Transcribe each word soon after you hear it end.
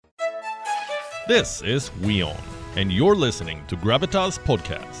This is WION, and you're listening to Gravitas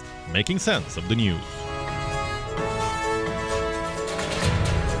podcast, making sense of the news.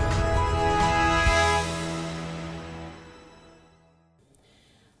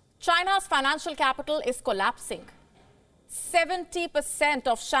 China's financial capital is collapsing. 70%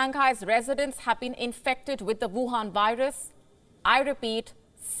 of Shanghai's residents have been infected with the Wuhan virus. I repeat,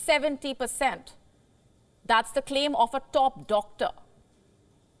 70%. That's the claim of a top doctor.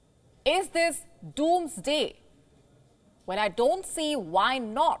 Is this doomsday? Well, I don't see why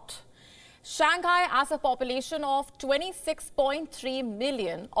not. Shanghai has a population of 26.3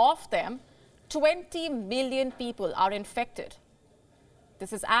 million. Of them, 20 million people are infected.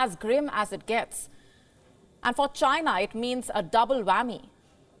 This is as grim as it gets. And for China, it means a double whammy.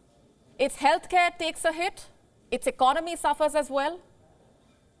 Its healthcare takes a hit. Its economy suffers as well.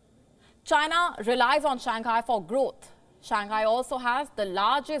 China relies on Shanghai for growth. Shanghai also has the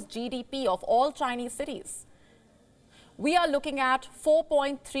largest GDP of all Chinese cities. We are looking at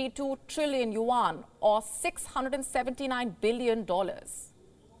 4.32 trillion yuan or $679 billion.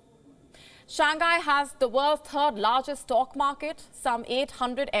 Shanghai has the world's third largest stock market. Some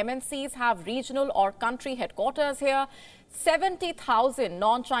 800 MNCs have regional or country headquarters here. 70,000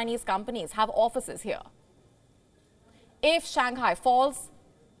 non-Chinese companies have offices here. If Shanghai falls,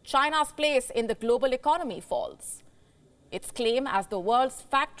 China's place in the global economy falls. Its claim as the world's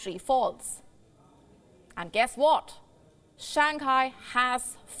factory falls. And guess what? Shanghai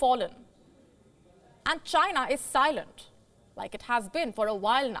has fallen. And China is silent, like it has been for a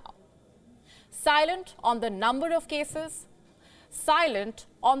while now. Silent on the number of cases, silent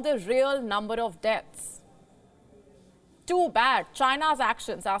on the real number of deaths. Too bad China's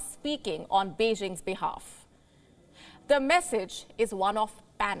actions are speaking on Beijing's behalf. The message is one of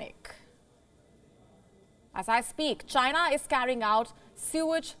panic. As I speak, China is carrying out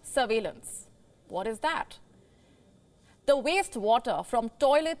sewage surveillance. What is that? The wastewater from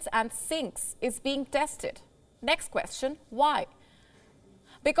toilets and sinks is being tested. Next question, why?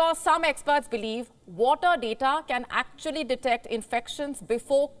 Because some experts believe water data can actually detect infections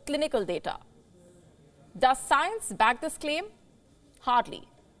before clinical data. Does science back this claim? Hardly.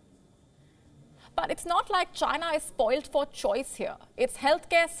 But it's not like China is spoiled for choice here. Its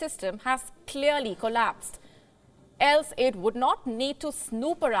healthcare system has clearly collapsed. Else it would not need to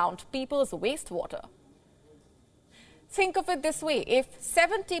snoop around people's wastewater. Think of it this way, if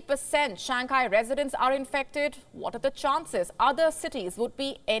 70% Shanghai residents are infected, what are the chances other cities would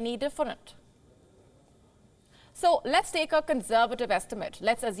be any different? So let's take a conservative estimate.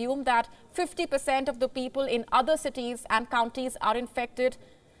 Let's assume that 50% of the people in other cities and counties are infected.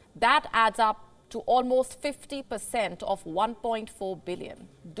 That adds up to almost 50% of 1.4 billion.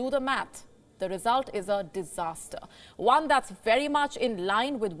 Do the math. The result is a disaster, one that's very much in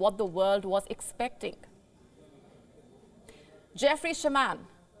line with what the world was expecting. Jeffrey Shaman,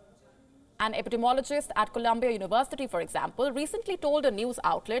 an epidemiologist at Columbia University, for example, recently told a news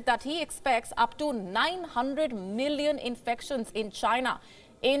outlet that he expects up to 900 million infections in China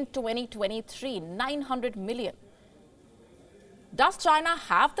in 2023. 900 million. Does China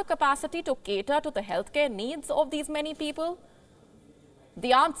have the capacity to cater to the healthcare needs of these many people?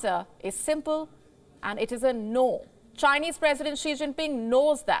 The answer is simple, and it is a no. Chinese President Xi Jinping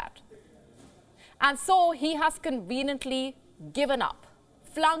knows that. And so he has conveniently given up,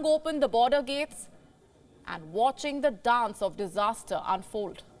 flung open the border gates, and watching the dance of disaster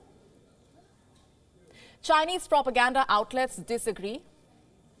unfold. Chinese propaganda outlets disagree.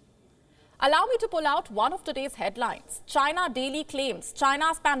 Allow me to pull out one of today's headlines. China Daily claims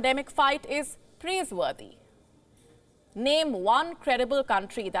China's pandemic fight is praiseworthy. Name one credible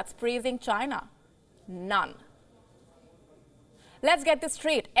country that's praising China. None. Let's get this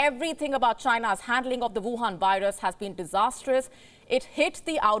straight. Everything about China's handling of the Wuhan virus has been disastrous. It hid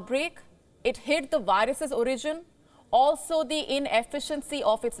the outbreak. It hid the virus's origin. Also the inefficiency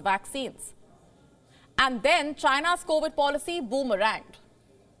of its vaccines. And then China's COVID policy boomeranged.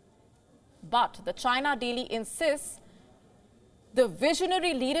 But the China Daily insists the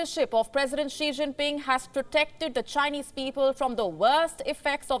visionary leadership of President Xi Jinping has protected the Chinese people from the worst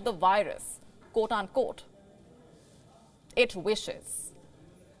effects of the virus, quote unquote. It wishes.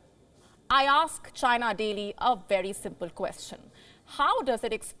 I ask China Daily a very simple question. How does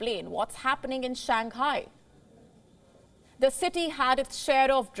it explain what's happening in Shanghai? The city had its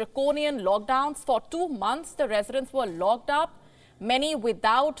share of draconian lockdowns. For 2 months, the residents were locked up, many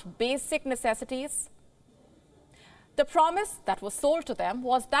without basic necessities. The promise that was sold to them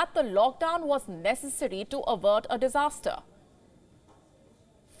was that the lockdown was necessary to avert a disaster.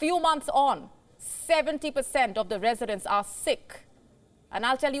 Few months on, 70% of the residents are sick. And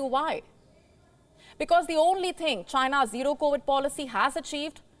I'll tell you why. Because the only thing China's zero COVID policy has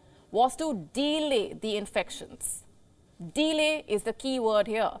achieved was to delay the infections. Delay is the key word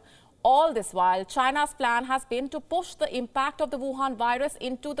here. All this while, China's plan has been to push the impact of the Wuhan virus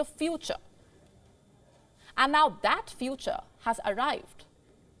into the future. And now that future has arrived,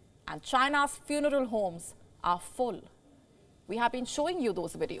 and China's funeral homes are full. We have been showing you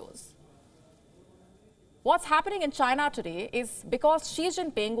those videos. What's happening in China today is because Xi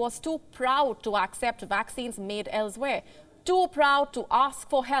Jinping was too proud to accept vaccines made elsewhere, too proud to ask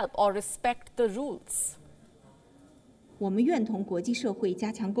for help or respect the rules. We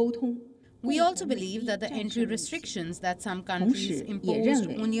also believe that the entry restrictions that some countries imposed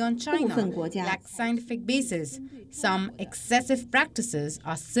only on China lack scientific basis. Some excessive practices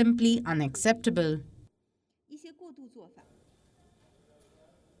are simply unacceptable.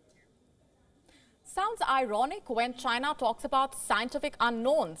 Sounds ironic when China talks about scientific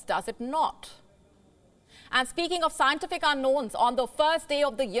unknowns, does it not? And speaking of scientific unknowns, on the first day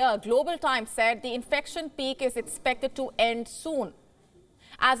of the year, Global Times said the infection peak is expected to end soon.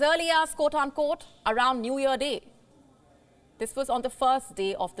 As early as, quote unquote, around New Year Day. This was on the first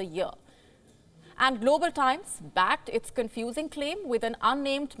day of the year. And Global Times backed its confusing claim with an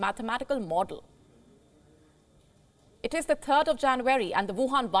unnamed mathematical model. It is the 3rd of January and the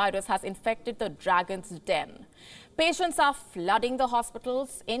Wuhan virus has infected the dragon's den. Patients are flooding the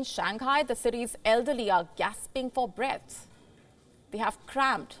hospitals. In Shanghai, the city's elderly are gasping for breath. They have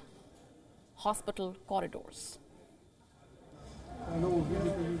cramped hospital corridors.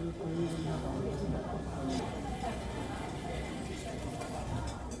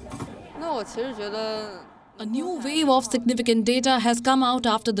 A new wave of significant data has come out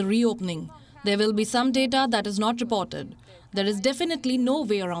after the reopening. There will be some data that is not reported. There is definitely no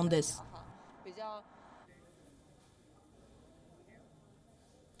way around this.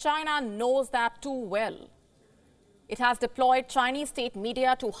 China knows that too well. It has deployed Chinese state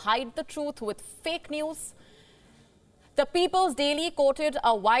media to hide the truth with fake news. The People's Daily quoted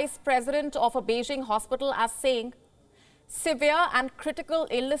a vice president of a Beijing hospital as saying, severe and critical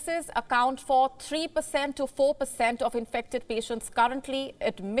illnesses account for 3% to 4% of infected patients currently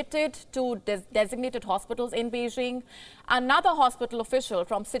admitted to designated hospitals in Beijing. Another hospital official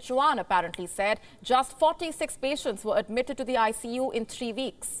from Sichuan apparently said just 46 patients were admitted to the ICU in 3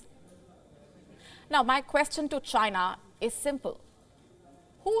 weeks. Now, my question to China is simple.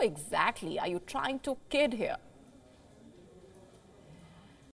 Who exactly are you trying to kid here?